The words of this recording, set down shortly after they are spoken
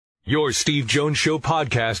Your Steve Jones Show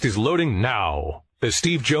podcast is loading now. The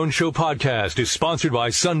Steve Jones Show podcast is sponsored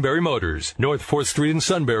by Sunbury Motors, North 4th Street in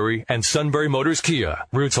Sunbury, and Sunbury Motors Kia,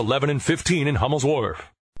 routes 11 and 15 in Hummel's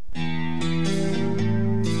Wharf.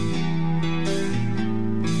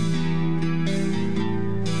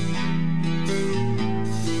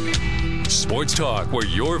 Sports talk where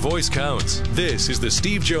your voice counts. This is the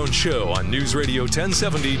Steve Jones Show on News Radio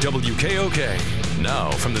 1070 WKOK.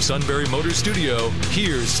 Now from the Sunbury Motors studio,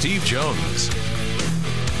 here's Steve Jones.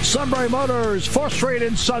 Sunbury Motors, 4th Street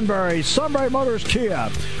in Sunbury. Sunbury Motors Kia,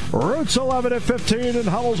 routes 11 and 15 in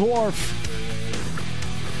Hummel's Wharf.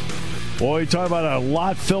 Boy, you talk about a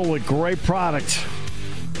lot filled with great product.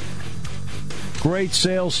 Great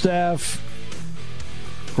sales staff.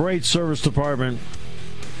 Great service department.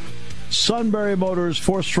 Sunbury Motors,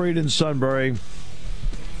 4th Street in Sunbury.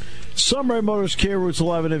 Sunbury Motors Kia, routes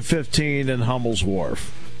 11 and 15 in Hummel's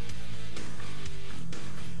Wharf.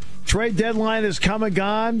 Trade deadline has come and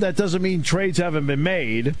gone. That doesn't mean trades haven't been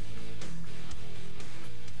made,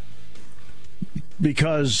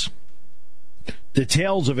 because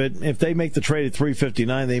details of it, if they make the trade at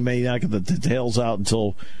 3:59, they may not get the details out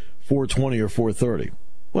until 4:20 or 4:30.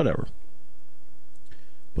 Whatever.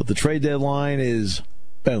 But the trade deadline is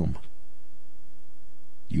boom.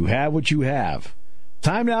 You have what you have.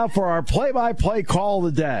 Time now for our play-by-play call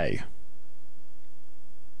of the day.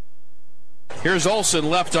 Here's Olsen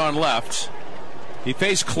left on left. He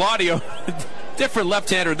faced Claudio, different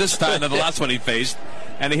left-hander this time than the last one he faced,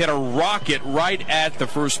 and he hit a rocket right at the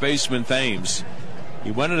first baseman Thames. He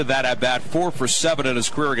went into that at-bat 4 for 7 in his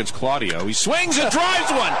career against Claudio. He swings and drives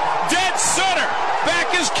one. Dead center.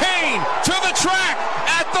 Back is Kane to the track.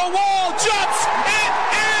 At the wall. Jumps. It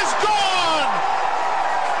is gone.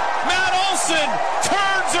 Matt Olsen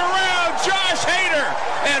turns around Josh Hader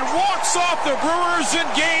and walks off the Brewers in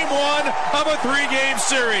Game 1 of a 3-game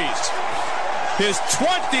series. His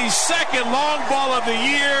 22nd long ball of the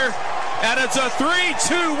year, and it's a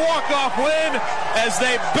 3-2 walk-off win as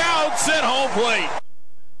they bounce at home plate.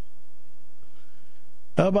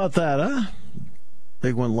 How about that, huh?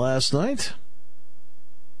 Big one last night,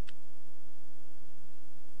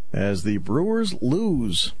 as the Brewers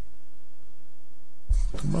lose.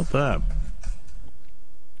 How about that?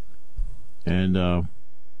 And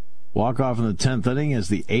walk off in the 10th inning as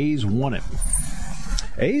the A's won it.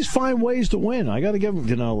 A's find ways to win. I got to give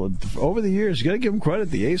them, over the years, you got to give them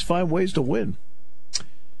credit. The A's find ways to win.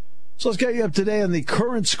 So let's get you up to date on the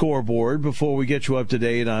current scoreboard before we get you up to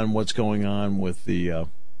date on what's going on with the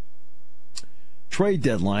trade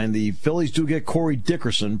deadline. The Phillies do get Corey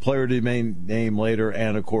Dickerson, player to be named later,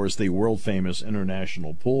 and, of course, the world-famous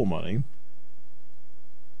international pool money.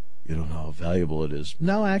 You don't know how valuable it is.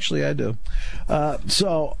 No, actually, I do.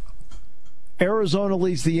 So Arizona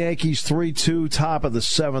leads the Yankees 3-2, top of the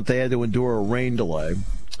 7th. They had to endure a rain delay.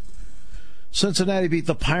 Cincinnati beat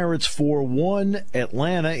the Pirates 4-1.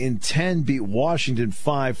 Atlanta in 10 beat Washington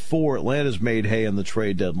 5-4. Atlanta's made hay on the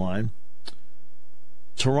trade deadline.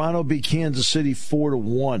 Toronto beat Kansas City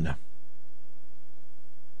 4-1.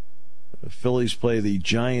 The Phillies play the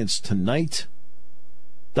Giants tonight.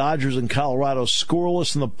 Dodgers and Colorado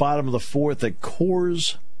scoreless in the bottom of the 4th at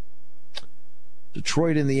Coors.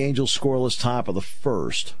 Detroit and the Angels scoreless top of the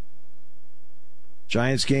 1st.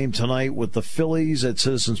 Giants game tonight with the Phillies at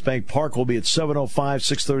Citizens Bank Park will be at 7:05,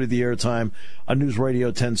 6:30 the airtime on News Radio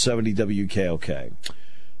 1070 WKOK.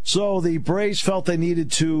 So the Braves felt they needed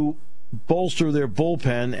to bolster their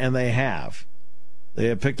bullpen, and they have. They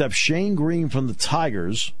have picked up Shane Green from the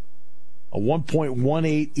Tigers, a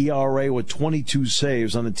 1.18 ERA with 22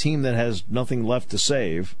 saves on a team that has nothing left to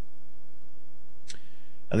save.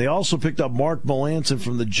 And they also picked up Mark Melancon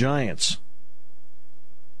from the Giants.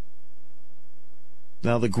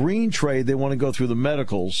 Now, the Green trade, they want to go through the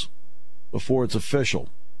medicals before it's official.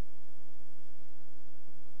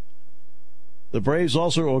 The Braves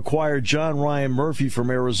also acquired John Ryan Murphy from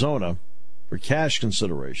Arizona for cash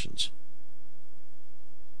considerations.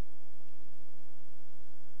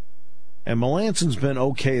 And Melancon's been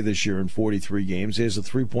okay this year in 43 games. He has a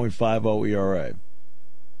 3.50 ERA.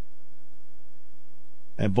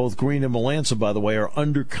 And both Green and Melancon, by the way, are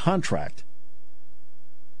under contract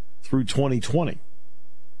through 2020.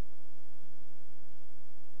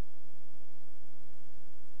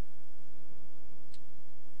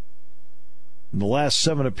 In the last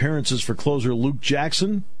 7 appearances for closer Luke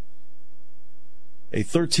Jackson, a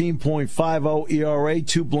 13.50 ERA,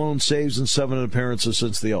 2 blown saves, and 7 appearances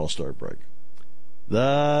since the All-Star break.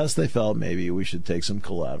 Thus, they felt maybe we should take some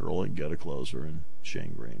collateral and get a closer in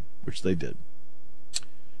Shane Green, which they did.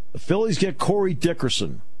 The Phillies get Corey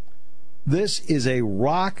Dickerson. This is a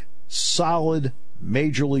rock-solid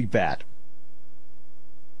major league bat.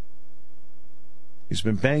 He's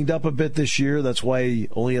been banged up a bit this year. That's why he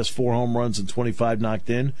only has 4 home runs and 25 knocked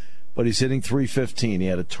in. But he's hitting .315. He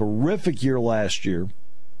had a terrific year last year.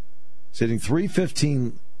 He's hitting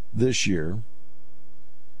 .315 this year.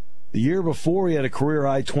 The year before, he had a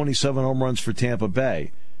career-high 27 home runs for Tampa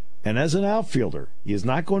Bay. And as an outfielder, he is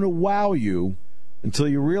not going to wow you until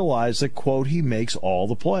you realize that, quote, he makes all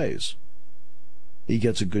the plays. He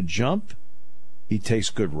gets a good jump. He takes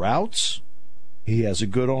good routes. He has a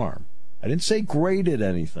good arm. I didn't say great at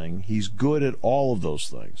anything. He's good at all of those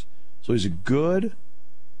things. So he's a good,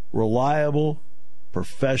 reliable,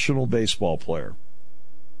 professional baseball player.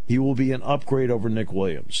 He will be an upgrade over Nick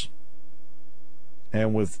Williams.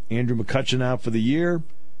 And with Andrew McCutchen out for the year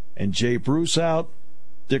and Jay Bruce out,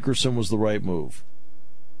 Dickerson was the right move.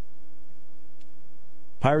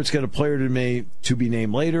 Pirates got a player to be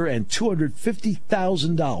named later and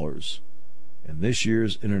 $250,000 in this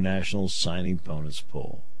year's international signing bonus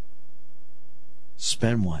pool.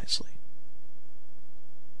 Spend wisely.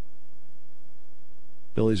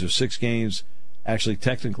 Phillies are 6 games, actually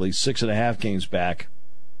technically 6.5 games back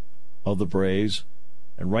of the Braves.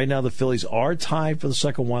 And right now the Phillies are tied for the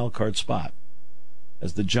second wild card spot.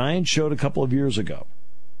 As the Giants showed a couple of years ago.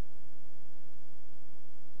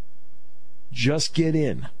 Just get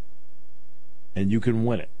in, and you can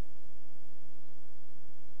win it.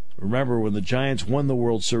 Remember, when the Giants won the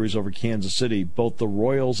World Series over Kansas City, both the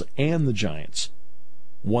Royals and the Giants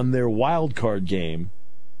won their wild card game,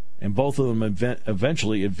 and both of them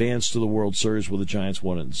eventually advanced to the World Series where the Giants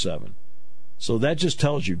won it in 7. So that just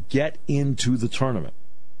tells you, get into the tournament.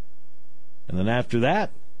 And then after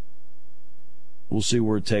that, we'll see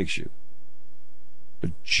where it takes you.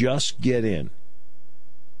 But just get in.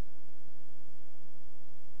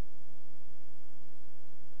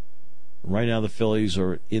 Right now the Phillies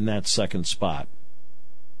are in that second spot.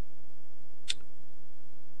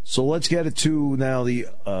 So let's get it to now the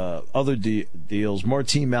other deals.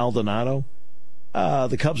 Martin Maldonado,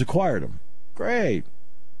 the Cubs acquired him. Great.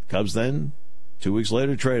 The Cubs then, 2 weeks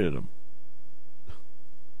later, traded him.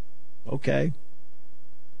 Okay.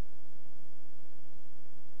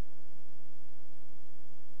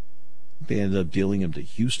 They ended up dealing him to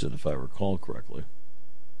Houston, if I recall correctly.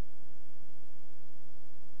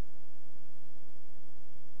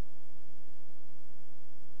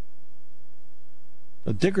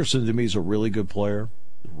 Now, Dickerson, to me, is a really good player.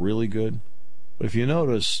 Really good. But if you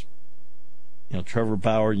notice, Trevor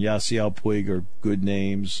Bauer and Yasiel Puig are good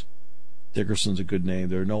names. Dickerson's a good name.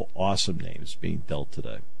 There are no awesome names being dealt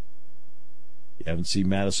today. You haven't seen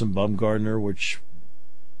Madison Bumgarner, which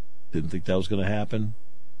didn't think that was going to happen.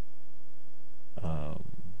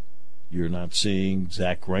 You're not seeing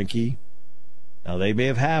Zach Greinke. Now, they may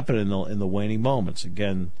have happened in the waning moments.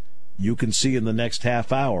 Again, you can see in the next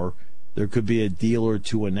half hour there could be a deal or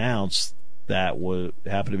two announced that would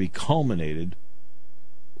happen to be culminated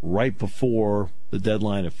right before the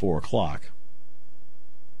deadline at 4 o'clock.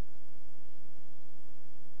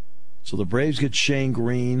 So the Braves get Shane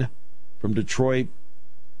Green from Detroit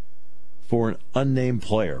for an unnamed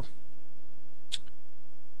player.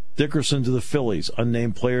 Dickerson to the Phillies,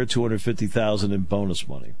 unnamed player, $250,000 in bonus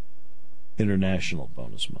money, international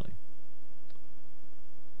bonus money.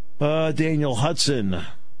 Daniel Hudson,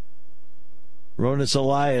 Ronis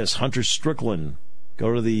Elias, Hunter Strickland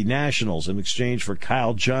go to the Nationals in exchange for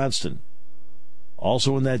Kyle Johnston.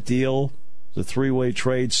 Also in that deal, the 3-way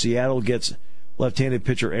trade, Seattle gets left-handed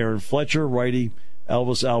pitcher Aaron Fletcher, righty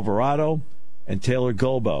Elvis Alvarado, and Taylor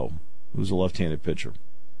Golbo, who's a left-handed pitcher.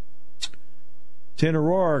 Tanner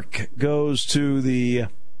Roark goes to the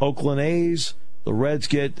Oakland A's. The Reds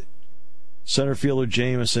get center fielder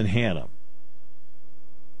Jamison Hanna.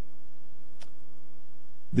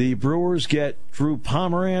 The Brewers get Drew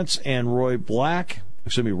Pomerantz and Ray Black,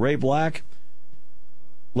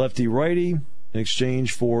 lefty-righty, in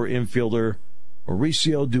exchange for infielder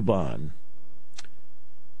Mauricio Dubon.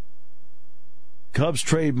 Cubs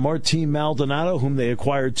trade Martin Maldonado, whom they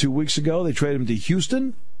acquired 2 weeks ago. They trade him to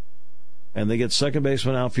Houston, and they get second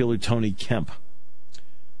baseman outfielder Tony Kemp.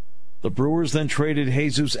 The Brewers then traded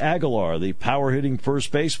Jesus Aguilar, the power-hitting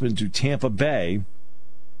first baseman, to Tampa Bay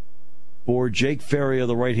for Jake Ferrier,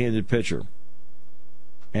 the right-handed pitcher.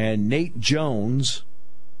 And Nate Jones,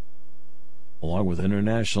 along with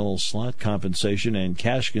international slot compensation and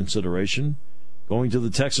cash consideration, going to the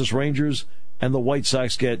Texas Rangers, and the White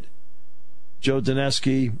Sox get Joe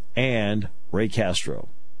Danesky and Ray Castro,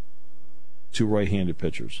 2 right-handed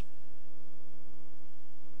pitchers.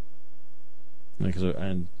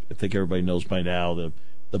 And I think everybody knows by now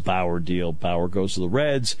the Bauer deal. Bauer goes to the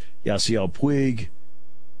Reds. Yasiel Puig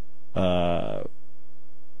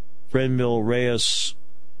Franmil Reyes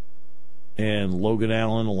and Logan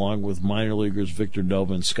Allen, along with minor leaguers Victor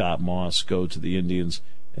Nova and Scott Moss, go to the Indians,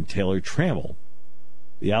 and Taylor Trammell,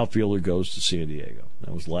 the outfielder, goes to San Diego.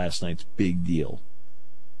 That was last night's big deal.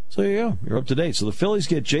 So there you go. You're up to date. So the Phillies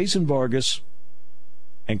get Jason Vargas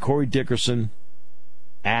and Corey Dickerson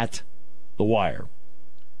at the wire.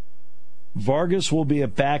 Vargas will be a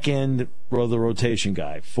back-end of the rotation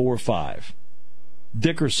guy, 4-5.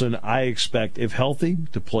 Dickerson, I expect, if healthy,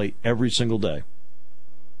 to play every single day.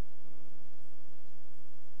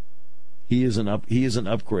 He is an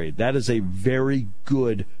upgrade. That is a very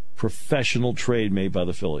good professional trade made by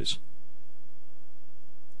the Phillies.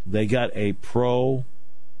 They got a pro's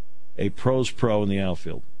pro in the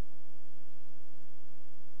outfield.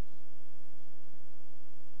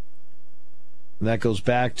 And that goes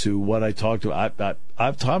back to what I talked about.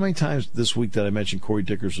 How many times this week that I mentioned Corey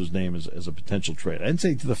Dickerson's name as a potential trade? I didn't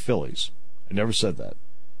say to the Phillies. I never said that.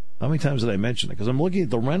 How many times did I mention it? Because I'm looking at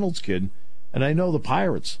the Reynolds kid, and I know the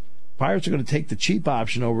Pirates. Pirates are going to take the cheap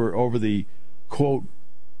option over the, quote,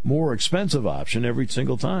 more expensive option every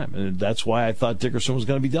single time. And that's why I thought Dickerson was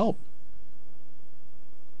going to be dealt.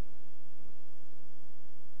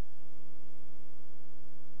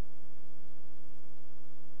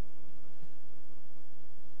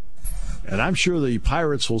 And I'm sure the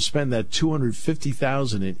Pirates will spend that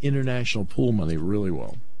 $250,000 in international pool money really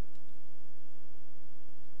well.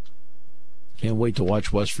 Can't wait to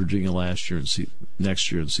watch West Virginia next year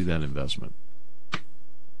and see that investment.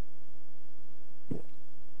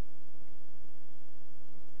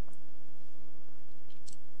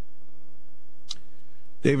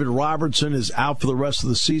 David Robertson is out for the rest of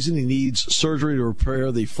the season. He needs surgery to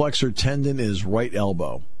repair the flexor tendon in his right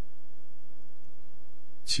elbow.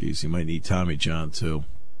 Jeez, he might need Tommy John, too.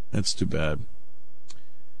 That's too bad.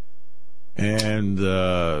 And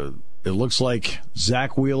it looks like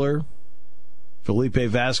Zach Wheeler, Felipe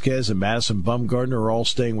Vasquez, and Madison Bumgarner are all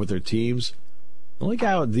staying with their teams. The only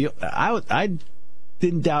guy I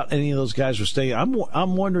didn't doubt any of those guys were staying.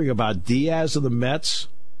 I'm wondering about Diaz of the Mets.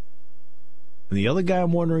 And the other guy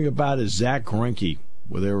I'm wondering about is Zach Greinke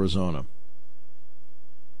with Arizona.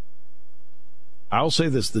 I'll say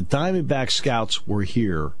this, the Diamondback scouts were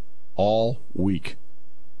here all week.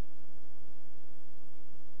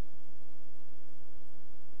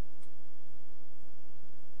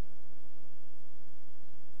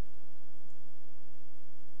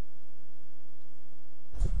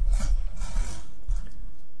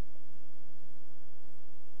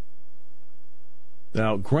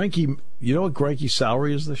 Now, Greinke, you know what Greinke's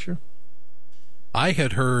salary is this year? I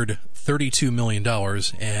had heard $32 million,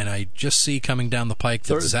 and I just see coming down the pike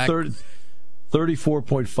that Zach...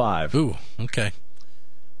 34.5. Ooh, okay. At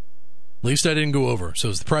least I didn't go over. So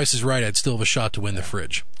if the price is right, I'd still have a shot to win the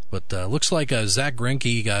fridge. But looks like Zach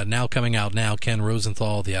Greinke, now coming out now, Ken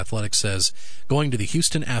Rosenthal, The Athletic, says, going to the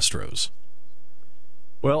Houston Astros.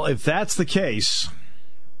 Well, if that's the case,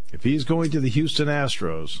 if he's going to the Houston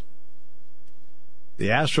Astros, the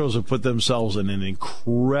Astros have put themselves in an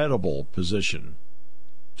incredible position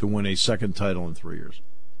to win a second title in 3 years.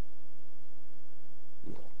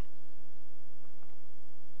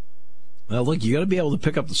 Now, look, you got to be able to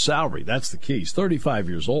pick up the salary. That's the key. He's 35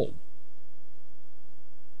 years old.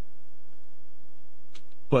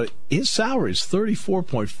 But his salary is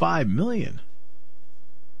 $34.5 million.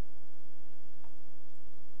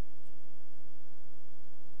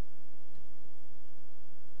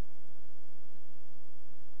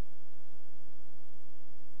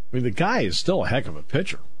 I mean, the guy is still a heck of a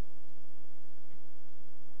pitcher.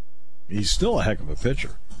 He's still a heck of a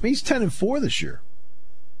pitcher. I mean, he's 10-4 this year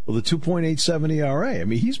with a 2.87 ERA. I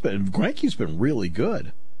mean, Greinke's been really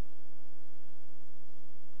good.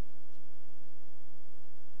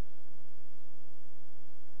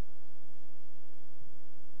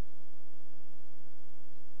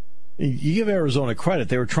 You give Arizona credit.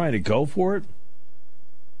 They were trying to go for it.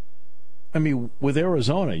 I mean, with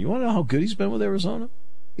Arizona, you want to know how good he's been with Arizona?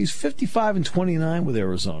 He's 55-29 with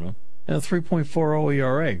Arizona and a 3.40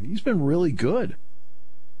 ERA. He's been really good.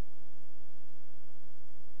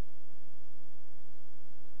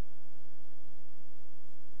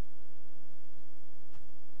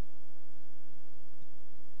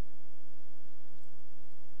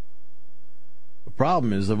 The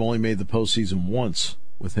problem is they've only made the postseason once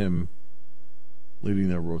with him leading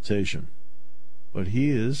their rotation. But he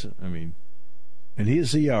is, and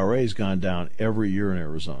his ERA's gone down every year in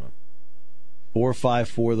Arizona.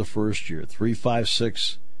 4.54 the first year,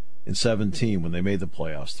 3.56 in 17 when they made the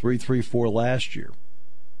playoffs, 3.34 last year.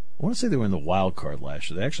 I want to say they were in the wild card last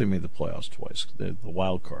year. They actually made the playoffs twice. The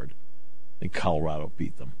wild card. I think Colorado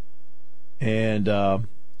beat them. And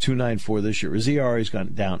 .294 this year. His ERA's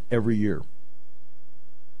gone down every year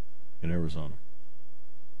in Arizona.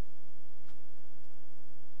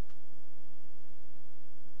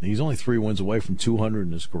 He's only 3 wins away from 200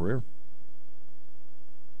 in his career.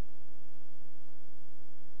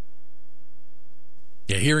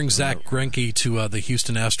 Yeah, hearing Zach Greinke to the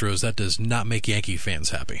Houston Astros, that does not make Yankee fans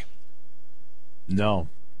happy. No,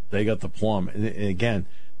 they got the plum. And again,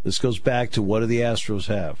 this goes back to what do the Astros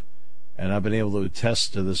have? And I've been able to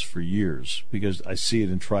attest to this for years because I see it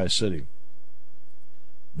in Tri-City.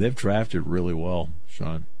 They've drafted really well,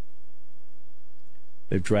 Sean.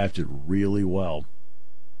 They've drafted really well.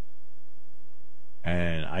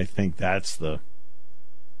 And I think that's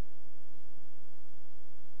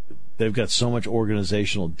they've got so much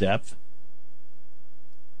organizational depth.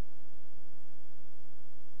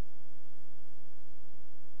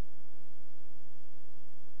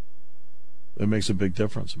 It makes a big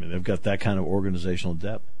difference. I mean, they've got that kind of organizational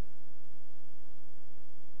depth.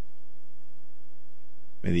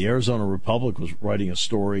 I mean, the Arizona Republic was writing a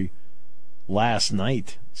story last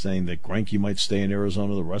night saying that Greinke might stay in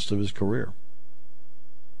Arizona the rest of his career.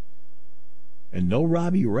 And no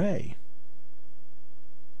Robbie Ray.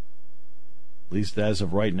 At least as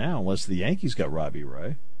of right now, unless the Yankees got Robbie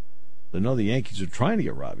Ray. I know the Yankees are trying to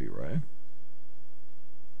get Robbie Ray.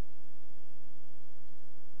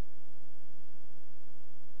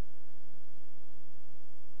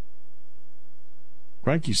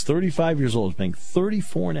 Greinke's 35 years old, is paying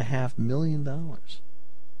 $34.5 million. And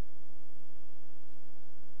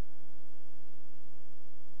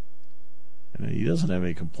he doesn't have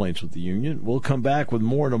any complaints with the union. We'll come back with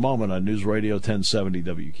more in a moment on News Radio 1070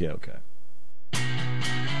 WKOK.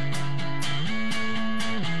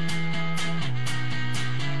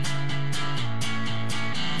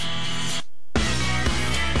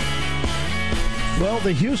 Well,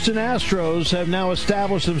 the Houston Astros have now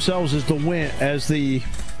established themselves as the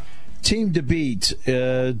team to beat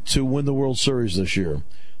to win the World Series this year.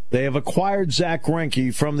 They have acquired Zach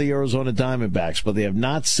Greinke from the Arizona Diamondbacks, but they have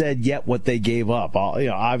not said yet what they gave up.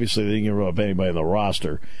 Obviously, they didn't give up anybody on the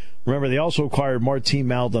roster. Remember, they also acquired Martin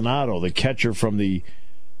Maldonado, the catcher from the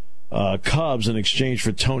Cubs, in exchange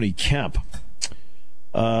for Tony Kemp.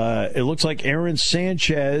 It looks like Aaron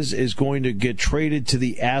Sanchez is going to get traded to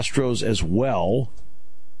the Astros as well.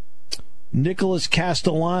 Nicholas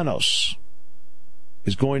Castellanos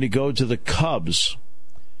is going to go to the Cubs.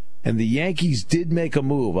 And the Yankees did make a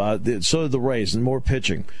move. So did the Rays, and more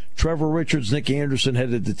pitching. Trevor Richards, Nick Anderson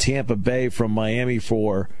headed to Tampa Bay from Miami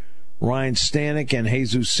for Ryan Stanek and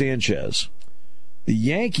Jesus Sanchez. The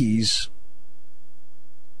Yankees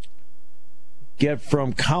get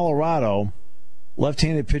from Colorado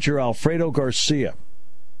left-handed pitcher Alfredo Garcia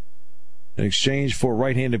in exchange for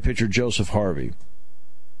right-handed pitcher Joseph Harvey.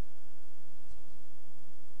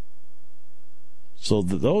 So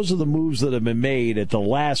those are the moves that have been made at the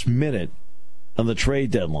last minute on the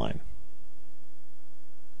trade deadline.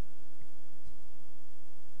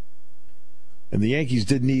 And the Yankees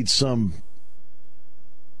did need some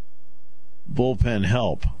bullpen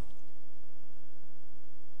help.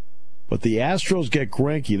 But the Astros get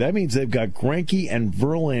Greinke. That means they've got Greinke and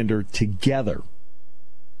Verlander together.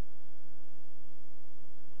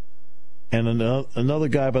 And another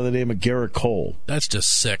guy by the name of Garrett Cole. That's just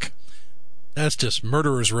sick. That's just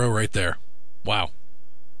murderer's row right there. Wow.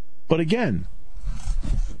 But again,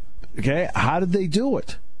 okay, how did they do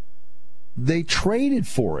it? They traded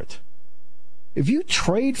for it. If you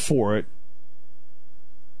trade for it,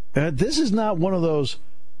 this is not one of those,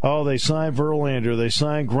 they signed Verlander, they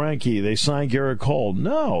signed Greinke, they signed Garrett Cole.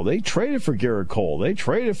 No, they traded for Garrett Cole. They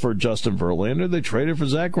traded for Justin Verlander. They traded for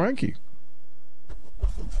Zach Greinke.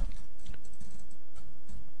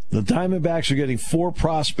 The Diamondbacks are getting 4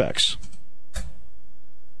 prospects.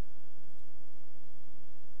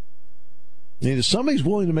 I mean, if somebody's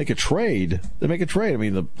willing to make a trade, they make a trade. I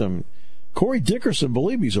mean, Corey Dickerson,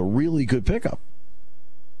 believe me, is a really good pickup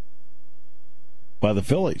by the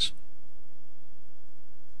Phillies.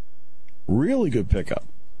 Really good pickup.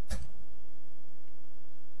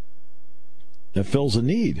 That fills a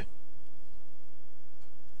need.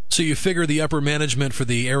 So you figure the upper management for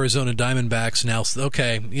the Arizona Diamondbacks now,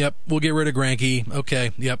 okay, yep, we'll get rid of Greinke.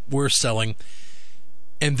 Okay, yep, we're selling.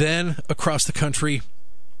 And then across the country,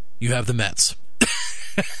 you have the Mets.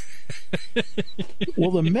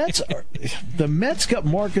 Well, the Mets got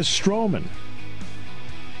Marcus Stroman.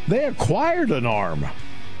 They acquired an arm.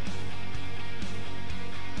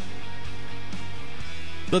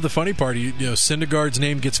 But the funny part, Syndergaard's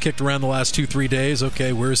name gets kicked around the last 2-3 days.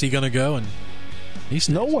 Okay, where is he going to go? And he's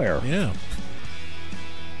nowhere. Yeah.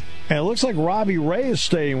 And it looks like Robbie Ray is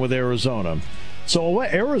staying with Arizona. So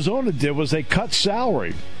what Arizona did was they cut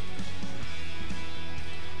salary.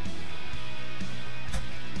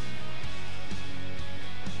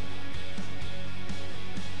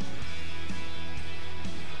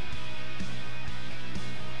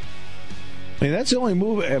 I mean, that's the only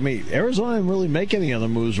move. I mean, Arizona didn't really make any other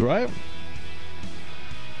moves, right?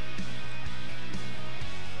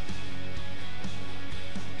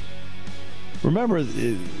 Remember,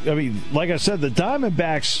 I mean, like I said, the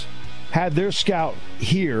Diamondbacks had their scout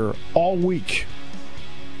here all week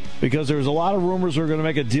because there was a lot of rumors they were going to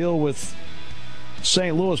make a deal with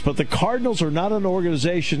St. Louis, but the Cardinals are not an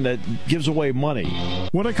organization that gives away money.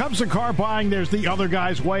 When it comes to car buying, there's the other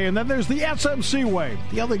guy's way, and then there's the SMC way.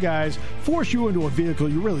 The other guys force you into a vehicle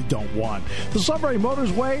you really don't want. The Sunbury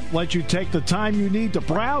Motors way lets you take the time you need to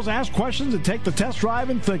browse, ask questions, and take the test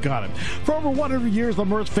drive and think on it. For over 100 years, the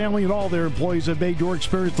Mertz family and all their employees have made your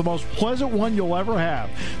experience the most pleasant one you'll ever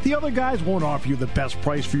have. The other guys won't offer you the best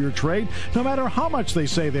price for your trade, no matter how much they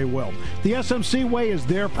say they will. The SMC way is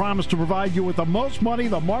their promise to provide you with the most money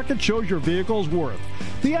the market shows your vehicle is worth.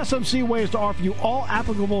 The SMC way is to offer you all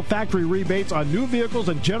applicable factory rebates on new vehicles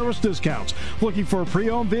and generous discounts. Looking for a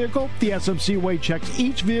pre-owned vehicle? The SMC way checks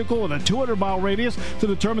each vehicle in a 200-mile radius to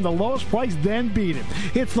determine the lowest price, then beat it.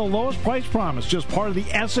 It's the lowest price promise, just part of the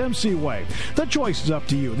SMC way. The choice is up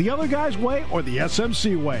to you. The other guy's way or the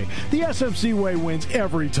SMC way. The SMC way wins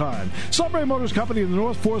every time. Sunbury Motors Company in the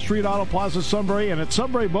North 4th Street Auto Plaza, Sunbury, and at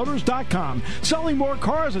sunburymotors.com. Selling more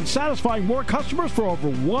cars and satisfying more customers for over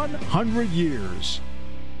 100 years.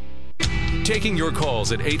 Taking your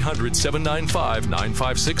calls at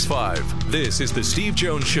 800-795-9565. This is the Steve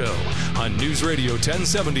Jones Show on News Radio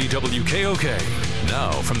 1070 WKOK. Now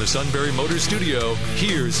from the Sunbury Motors Studio,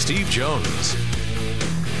 here's Steve Jones.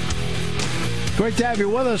 Great to have you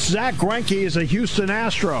with us. Zach Greinke is a Houston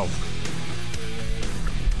Astro.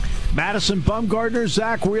 Madison Bumgarner,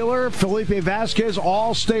 Zach Wheeler, Felipe Vasquez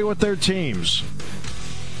all stay with their teams.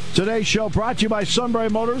 Today's show brought to you by Sunbury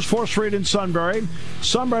Motors, 4th Street in Sunbury.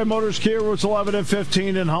 Sunbury Motors, Kia, routes 11 and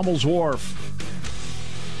 15 in Hummel's Wharf.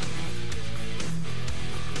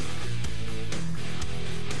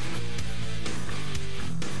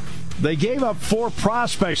 They gave up 4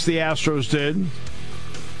 prospects, the Astros did,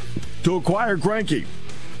 to acquire Greinke.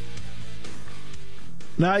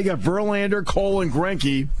 Now you got Verlander, Cole, and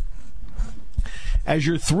Greinke as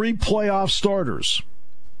your 3 playoff starters.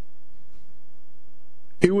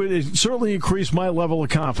 It would certainly increase my level of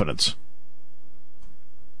confidence.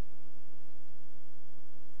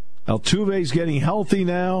 Altuve's getting healthy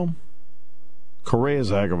now.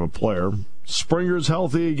 Correa's a heck of a player. Springer's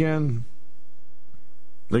healthy again.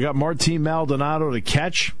 They got Martin Maldonado to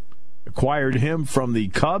catch. Acquired him from the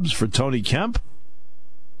Cubs for Tony Kemp.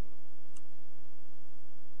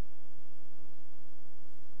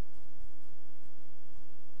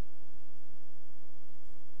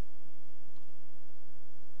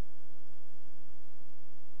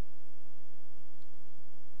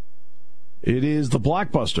 It is the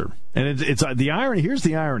blockbuster. And it's the irony. Here's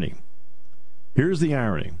the irony.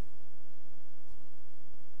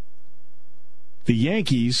 The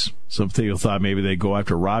Yankees, some people thought maybe they'd go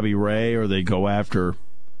after Robbie Ray or they go after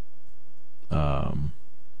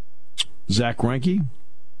Zach Greinke.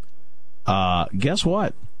 Guess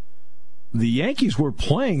what? The Yankees were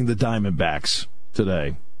playing the Diamondbacks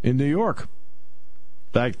today in New York.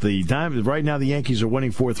 In fact, right now the Yankees are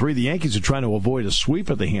winning 4-3. The Yankees are trying to avoid a sweep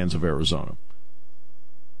at the hands of Arizona.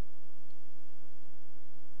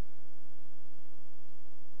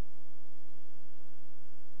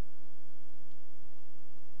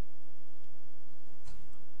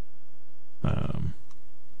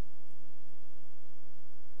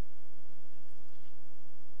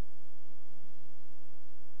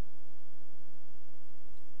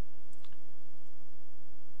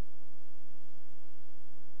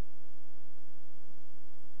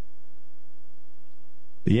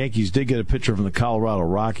 The Yankees did get a pitcher from the Colorado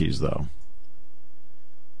Rockies, though,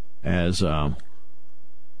 as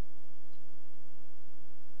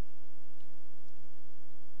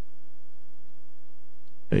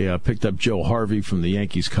they picked up Joe Harvey from the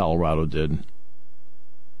Yankees. Colorado did,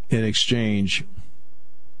 in exchange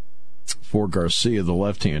for Garcia, the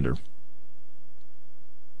left-hander.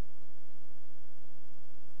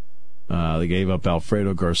 They gave up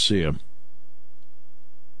Alfredo Garcia.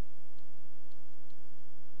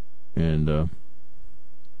 And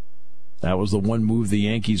that was the one move the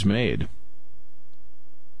Yankees made.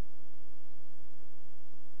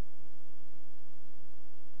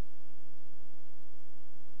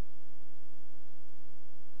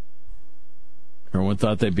 Everyone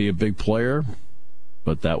thought they'd be a big player,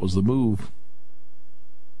 but that was the move.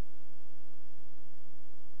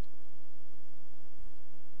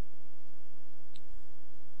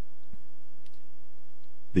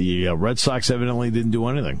 The Red Sox evidently didn't do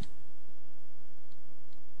anything.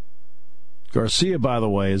 Garcia, by the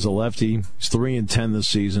way, is a lefty. He's 3-10 this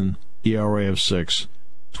season. ERA of 6,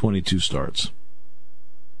 22 starts.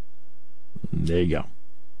 There you go.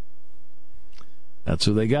 That's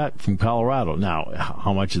who they got from Colorado. Now,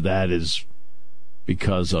 how much of that is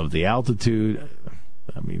because of the altitude?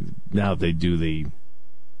 I mean, now they do the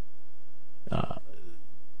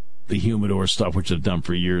humidor stuff, which they've done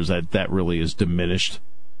for years, that really is diminished.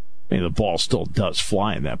 I mean, the ball still does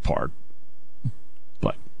fly in that park.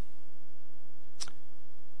 But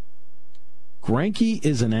Greinke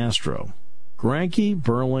is an Astro. Greinke,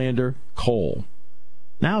 Verlander, Cole.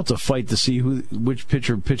 Now it's a fight to see which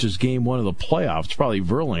pitcher pitches game one of the playoffs. It's probably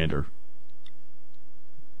Verlander.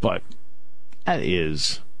 But that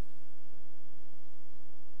is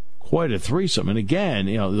quite a threesome. And again,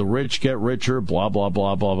 the rich get richer, blah, blah,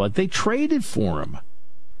 blah, blah, blah. They traded for him.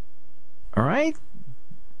 All right?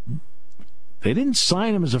 They didn't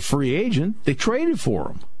sign him as a free agent. They traded for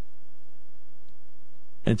him.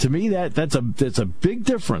 And to me, that's a big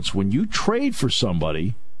difference. When you trade for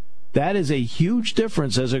somebody, that is a huge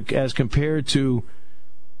difference as compared to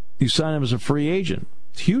you sign him as a free agent.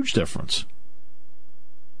 It's a huge difference.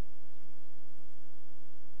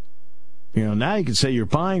 Now you can say you're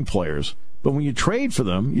buying players, but when you trade for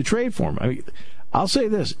them, you trade for them. I mean, I'll say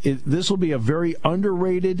this. This will be a very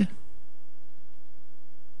underrated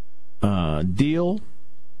deal,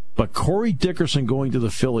 but Corey Dickerson going to the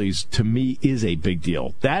Phillies, to me, is a big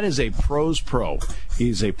deal. That is a pro's pro.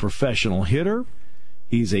 He's a professional hitter.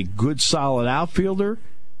 He's a good, solid outfielder.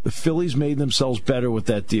 The Phillies made themselves better with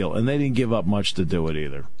that deal, and they didn't give up much to do it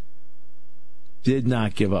either. Did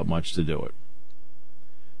not give up much to do it.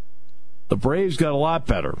 The Braves got a lot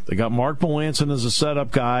better. They got Mark Melancon as a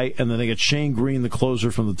setup guy, and then they got Shane Green, the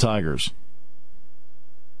closer from the Tigers.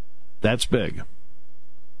 That's big.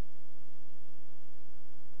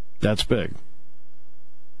 That's big.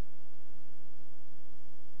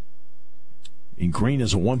 And Green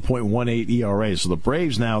is a 1.18 ERA. So the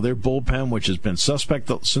Braves now, their bullpen, which has been suspect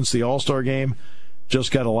since the All-Star game,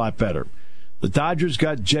 just got a lot better. The Dodgers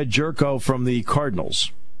got Jed Jerko from the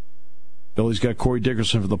Cardinals. Phillies got Corey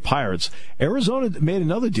Dickerson from the Pirates. Arizona made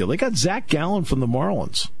another deal. They got Zach Gallen from the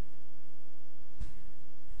Marlins.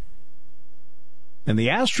 And the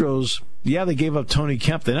Astros, they gave up Tony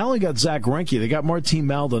Kemp. They not only got Zach Greinke, they got Martin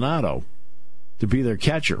Maldonado to be their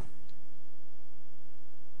catcher.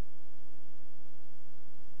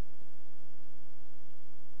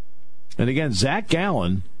 And again, Zach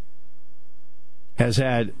Gallen has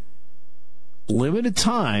had limited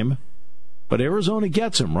time, but Arizona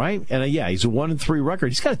gets him, right? And he's a 1-3 record.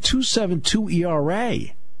 He's got a 2.72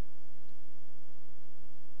 ERA.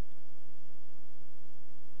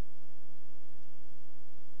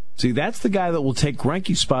 See, that's the guy that will take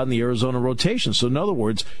Greinke's spot in the Arizona rotation. So in other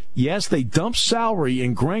words, yes, they dumped salary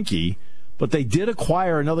in Greinke, but they did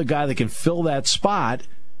acquire another guy that can fill that spot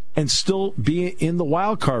and still be in the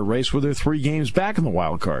wild card race where they're 3 games back in the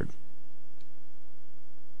wild card.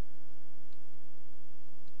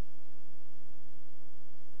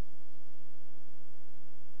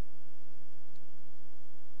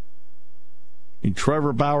 And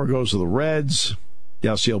Trevor Bauer goes to the Reds.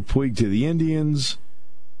 Yasiel Puig to the Indians.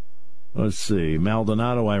 Let's see.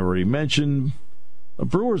 Maldonado, I already mentioned. The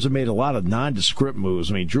Brewers have made a lot of nondescript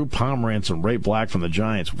moves. I mean, Drew Pomeranz and Ray Black from the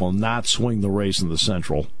Giants will not swing the race in the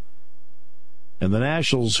Central. And the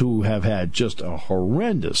Nationals, who have had just a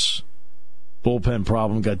horrendous bullpen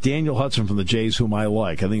problem, got Daniel Hudson from the Jays, whom I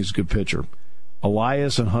like. I think he's a good pitcher.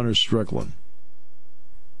 Elias and Hunter Strickland.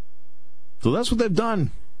 So that's what they've done.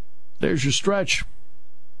 There's your stretch.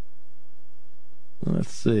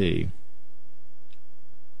 Let's see.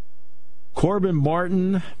 Corbin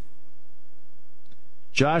Martin,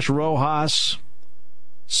 Josh Rojas,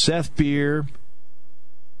 Seth Beer,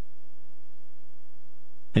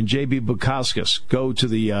 and J.B. Bukauskas go to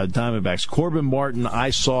the Diamondbacks. Corbin Martin, I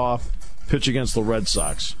saw pitch against the Red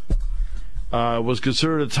Sox. Was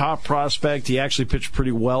considered a top prospect. He actually pitched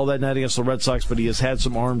pretty well that night against the Red Sox, but he has had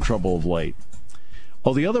some arm trouble of late.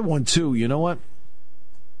 Oh, the other one, too, you know what?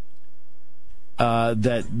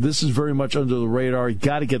 That this is very much under the radar. You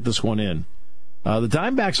got to get this one in. The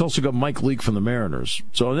Diamondbacks also got Mike Leake from the Mariners.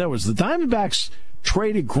 So in other words, the Diamondbacks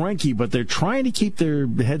traded Greinke, but they're trying to keep their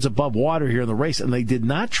heads above water here in the race, and they did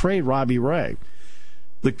not trade Robbie Ray.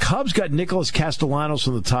 The Cubs got Nicholas Castellanos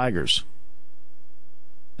from the Tigers.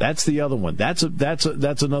 That's the other one. That's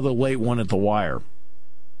another late one at the wire.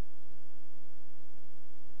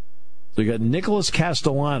 So you got Nicholas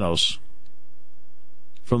Castellanos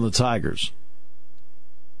from the Tigers.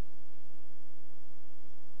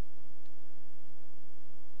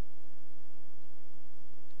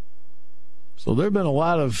 So there have been a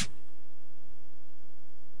lot of...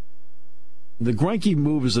 The Greinke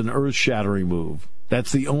move is an earth-shattering move.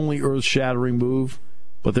 That's the only earth-shattering move.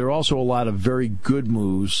 But there are also a lot of very good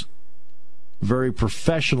moves, very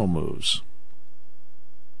professional moves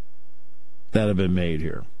that have been made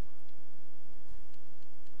here.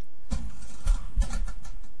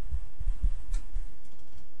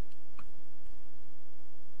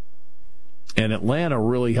 And Atlanta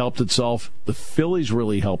really helped itself. The Phillies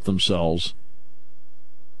really helped themselves.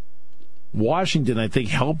 Washington, I think,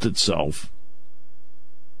 helped itself.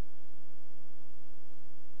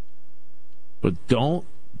 But don't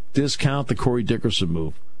discount the Corey Dickerson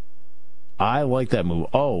move. I like that move.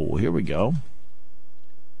 Oh, here we go.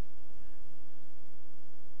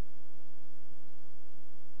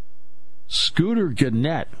 Scooter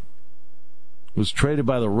Gennett was traded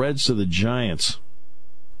by the Reds to the Giants.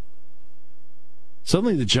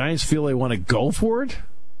 Suddenly the Giants feel they want to go for it?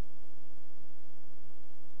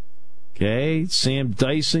 Okay, Sam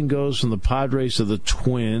Dyson goes from the Padres to the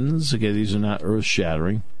Twins. Okay, these are not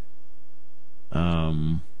earth-shattering.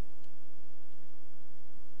 And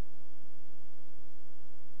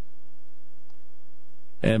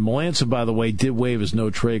Melancon, by the way, did waive his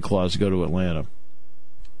no-trade clause to go to Atlanta.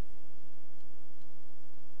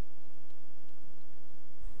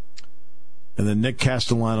 And then Nick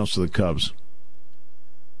Castellanos to the Cubs.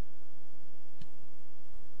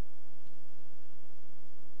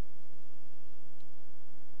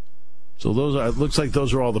 So those are, it looks like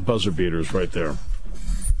those are all the buzzer beaters right there.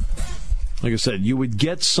 Like I said, you would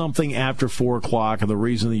get something after 4 o'clock, and the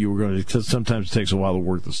reason that you were going to, sometimes it takes a while to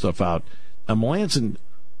work the stuff out. And Melancon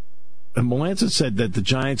said that the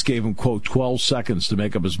Giants gave him, quote, 12 seconds to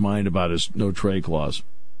make up his mind about his no-trade clause.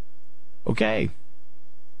 Okay.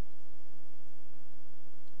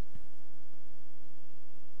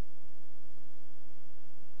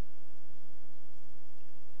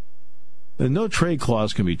 The no-trade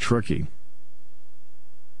clause can be tricky.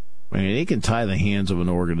 I mean, it can tie the hands of an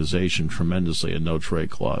organization tremendously, a no-trade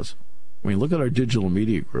clause. I mean, look at our digital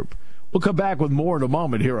media group. We'll come back with more in a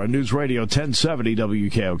moment here on News Radio 1070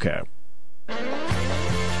 WKOK.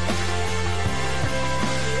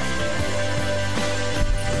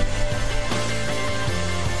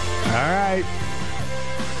 All right.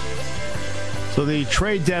 So the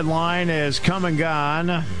trade deadline is come and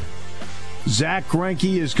gone. Zach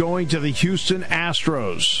Greinke is going to the Houston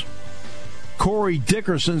Astros. Corey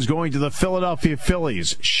Dickerson's going to the Philadelphia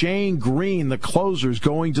Phillies. Shane Green, the closer, is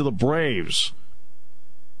going to the Braves.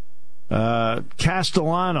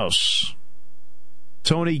 Castellanos.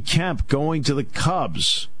 Tony Kemp going to the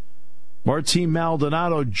Cubs. Martin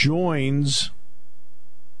Maldonado joins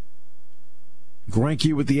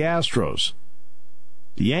Greinke with the Astros.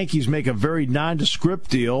 The Yankees make a very nondescript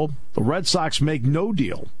deal. The Red Sox make no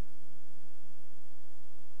deal.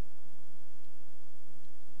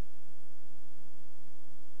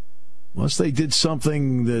 Unless they did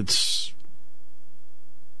something that's...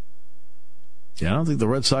 Yeah, I don't think the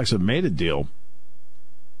Red Sox have made a deal.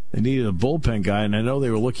 They needed a bullpen guy, and I know they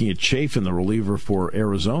were looking at Chafin, the reliever for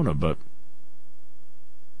Arizona, but...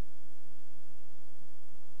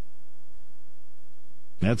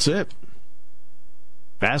 That's it.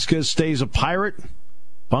 Vasquez stays a Pirate.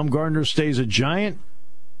 Bumgarner stays a Giant.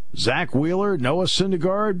 Zach Wheeler, Noah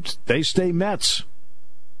Syndergaard, they stay Mets.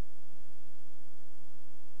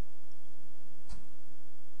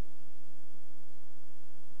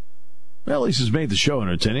 Well, at least it's made the show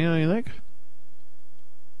entertaining, don't you think?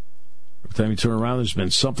 Every time you turn around, there's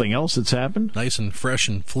been something else that's happened. Nice and fresh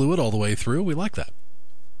and fluid all the way through. We like that.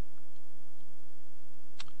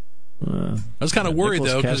 I was kind of worried,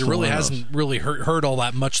 though, because it really hasn't really heard all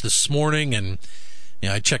that much this morning. And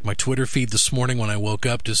I checked my Twitter feed this morning when I woke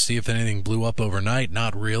up to see if anything blew up overnight.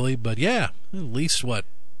 Not really, but yeah, at least, a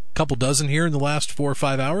couple dozen here in the last 4 or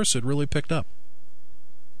 5 hours, so it really picked up.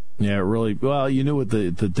 Yeah, it really. Well, you knew with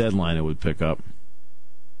the deadline it would pick up.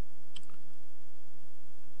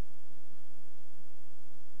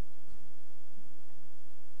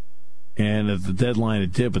 And at the deadline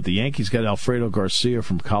it did, but the Yankees got Alfredo Garcia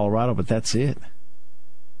from Colorado, but that's it.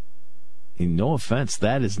 And no offense,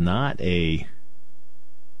 that is not a...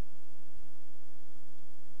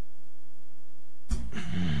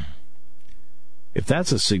 If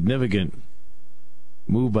that's a significant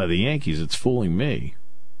move by the Yankees, it's fooling me.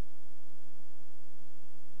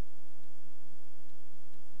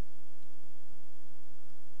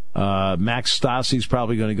 Max Stassi's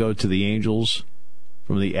probably going to go to the Angels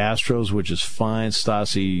from the Astros, which is fine.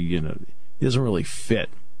 Stassi, he doesn't really fit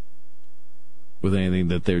with anything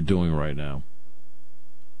that they're doing right now.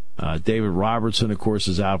 David Robertson, of course,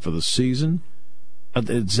 is out for the season.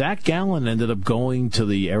 Zach Gallen ended up going to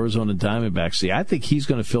the Arizona Diamondbacks. See, I think he's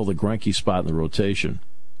going to fill the Greinke spot in the rotation.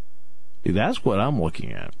 See, that's what I'm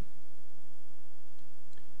looking at.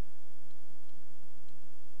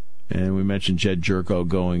 And we mentioned Jed Jerko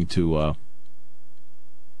going to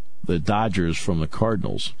the Dodgers from the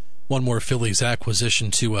Cardinals. One more Phillies acquisition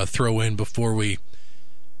to throw in before we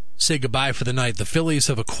say goodbye for the night. The Phillies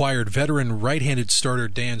have acquired veteran right-handed starter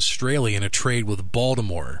Dan Straley in a trade with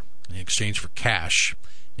Baltimore in exchange for cash.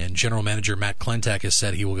 And general manager Matt Klentak has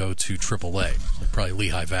said he will go to AAA, probably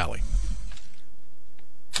Lehigh Valley.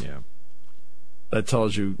 Yeah. That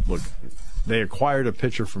tells you, look, they acquired a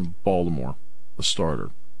pitcher from Baltimore, a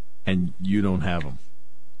starter, and you don't have him.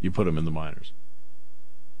 You put him in the minors.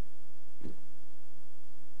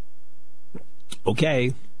 Okay.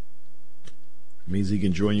 It means he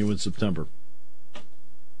can join you in September.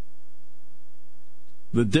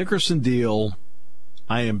 The Dickerson deal,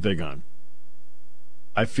 I am big on.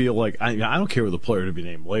 I feel like, I don't care who the player to be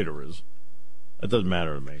named later is. That doesn't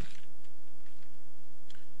matter to me.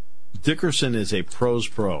 Dickerson is a pro's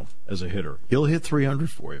pro as a hitter. He'll hit 300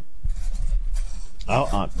 for you.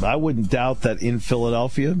 I wouldn't doubt that in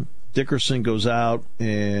Philadelphia, Dickerson goes out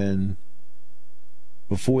and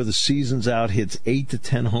before the season's out, hits 8 to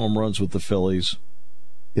 10 home runs with the Phillies.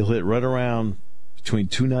 He'll hit right around between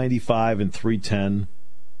 295 and 310,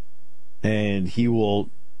 and he will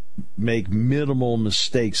make minimal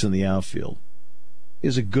mistakes in the outfield. He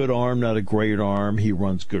has a good arm, not a great arm. He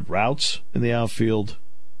runs good routes in the outfield.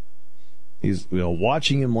 He's,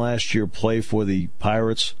 watching him last year play for the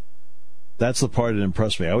Pirates, that's the part that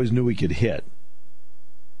impressed me. I always knew he could hit.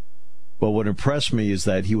 But what impressed me is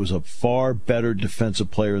that he was a far better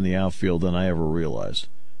defensive player in the outfield than I ever realized.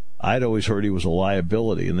 I'd always heard he was a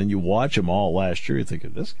liability, and then you watch him all last year, you're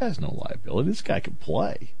thinking, this guy's no liability. This guy can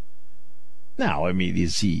play. Now, I mean,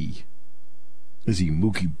 is he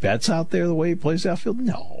Mookie Betts out there the way he plays outfield?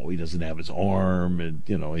 No, he doesn't have his arm and,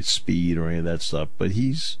 his speed or any of that stuff. But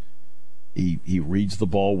he reads the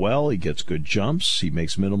ball well. He gets good jumps. He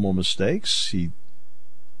makes minimal mistakes. He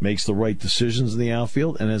makes the right decisions in the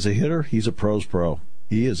outfield. And as a hitter, he's a pro's pro.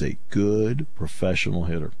 He is a good professional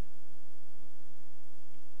hitter.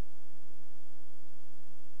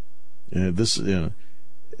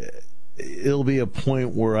 It'll be a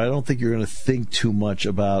point where I don't think you're going to think too much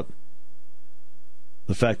about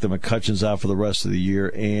the fact that McCutchen's out for the rest of the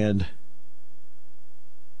year, and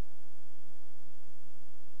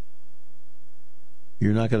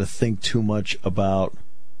you're not going to think too much about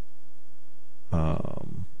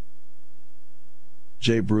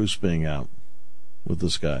Jay Bruce being out with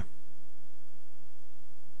this guy.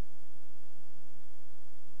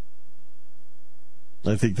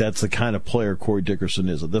 I think that's the kind of player Corey Dickerson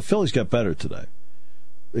is. The Phillies got better today.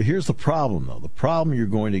 Here's the problem, though. The problem you're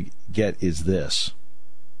going to get is this.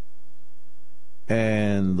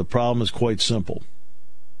 And the problem is quite simple.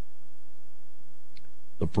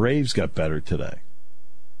 The Braves got better today.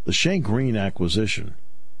 The Shane Green acquisition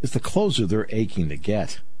is the closer they're aching to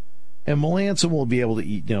get. And Melanson will be able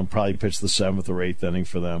to probably pitch the 7th or 8th inning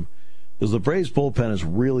for them. Because the Braves bullpen has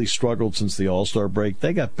really struggled since the All-Star break.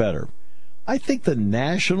 They got better. I think the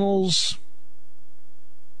Nationals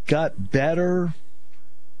got better.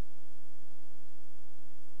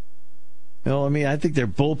 I think their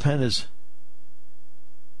bullpen is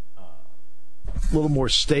a little more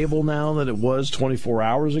stable now than it was 24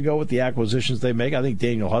 hours ago with the acquisitions they make. I think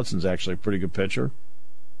Daniel Hudson's actually a pretty good pitcher.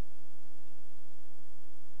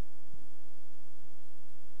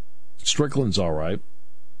 Strickland's all right.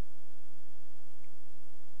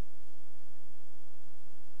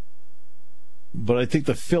 But I think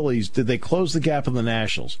the Phillies, did they close the gap in the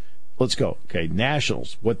Nationals? Let's go. Okay,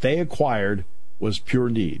 Nationals. What they acquired was pure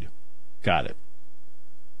need. Got it.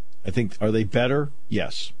 I think, are they better?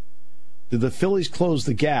 Yes. Did the Phillies close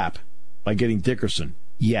the gap by getting Dickerson?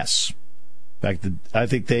 Yes. In fact, I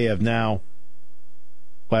think they have now,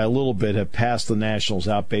 by a little bit, have passed the Nationals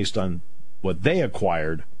out based on what they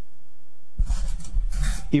acquired.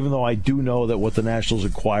 Even though I do know that what the Nationals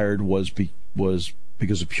acquired was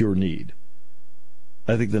because of pure need.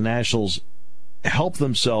 I think the Nationals helped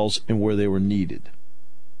themselves in where they were needed.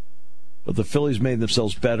 But the Phillies made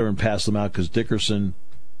themselves better and passed them out because Dickerson,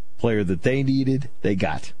 player that they needed, they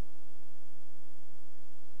got.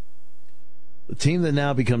 The team that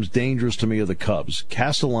now becomes dangerous to me are the Cubs.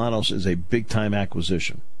 Castellanos is a big-time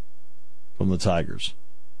acquisition from the Tigers.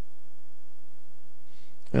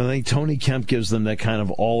 And I think Tony Kemp gives them that kind of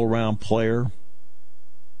all-around player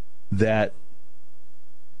that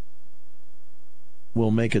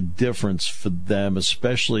will make a difference for them,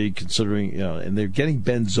 especially considering, and they're getting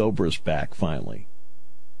Ben Zobrist back finally.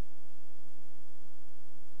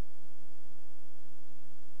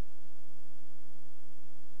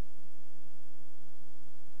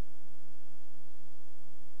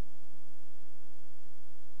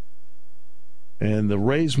 And the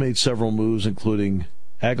Rays made several moves, including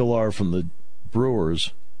Aguilar from the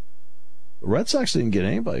Brewers. The Red Sox didn't get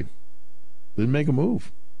anybody. Didn't make a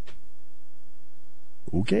move.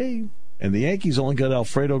 Okay. And the Yankees only got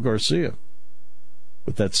Alfredo Garcia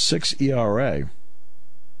with that 6 ERA.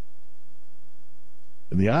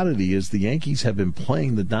 And the oddity is the Yankees have been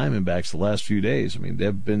playing the Diamondbacks the last few days. I mean,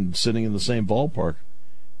 they've been sitting in the same ballpark.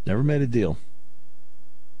 Never made a deal.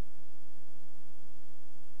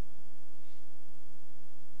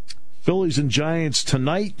 Phillies and Giants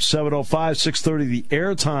tonight, 7:05, 6:30 the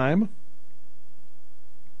airtime.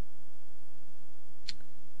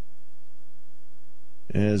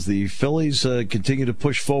 As the Phillies continue to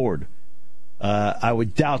push forward. I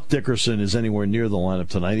would doubt Dickerson is anywhere near the lineup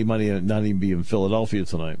tonight. He might not even be in Philadelphia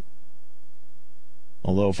tonight.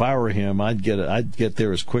 Although if I were him, I'd get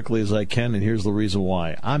there as quickly as I can, and here's the reason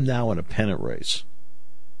why. I'm now in a pennant race.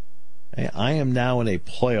 I am now in a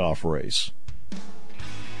playoff race.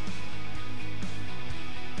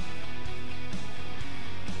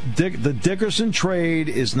 The Dickerson trade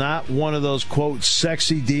is not one of those, quote,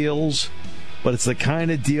 sexy deals, but it's the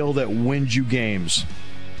kind of deal that wins you games.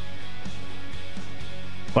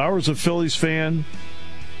 If I was a Phillies fan,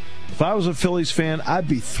 I'd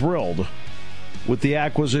be thrilled with the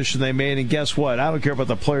acquisition they made. And guess what? I don't care about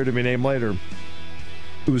the player to be named later.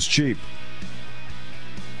 It was cheap.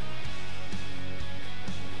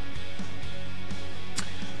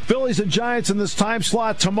 Phillies and Giants in this time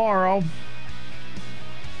slot tomorrow.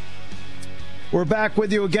 We're back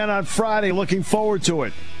with you again on Friday. Looking forward to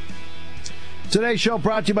it. Today's show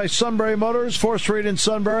brought to you by Sunbury Motors, 4th Street in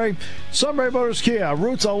Sunbury. Sunbury Motors Kia,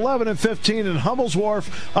 routes 11 and 15 in Hummel's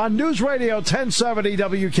Wharf on News Radio 1070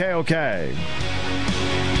 WKOK.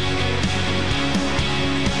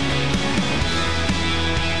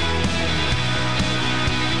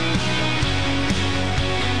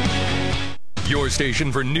 Your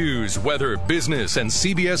station for news, weather, business, and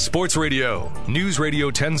CBS Sports Radio. News Radio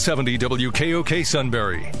 1070 WKOK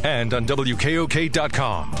Sunbury and on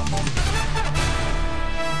WKOK.com.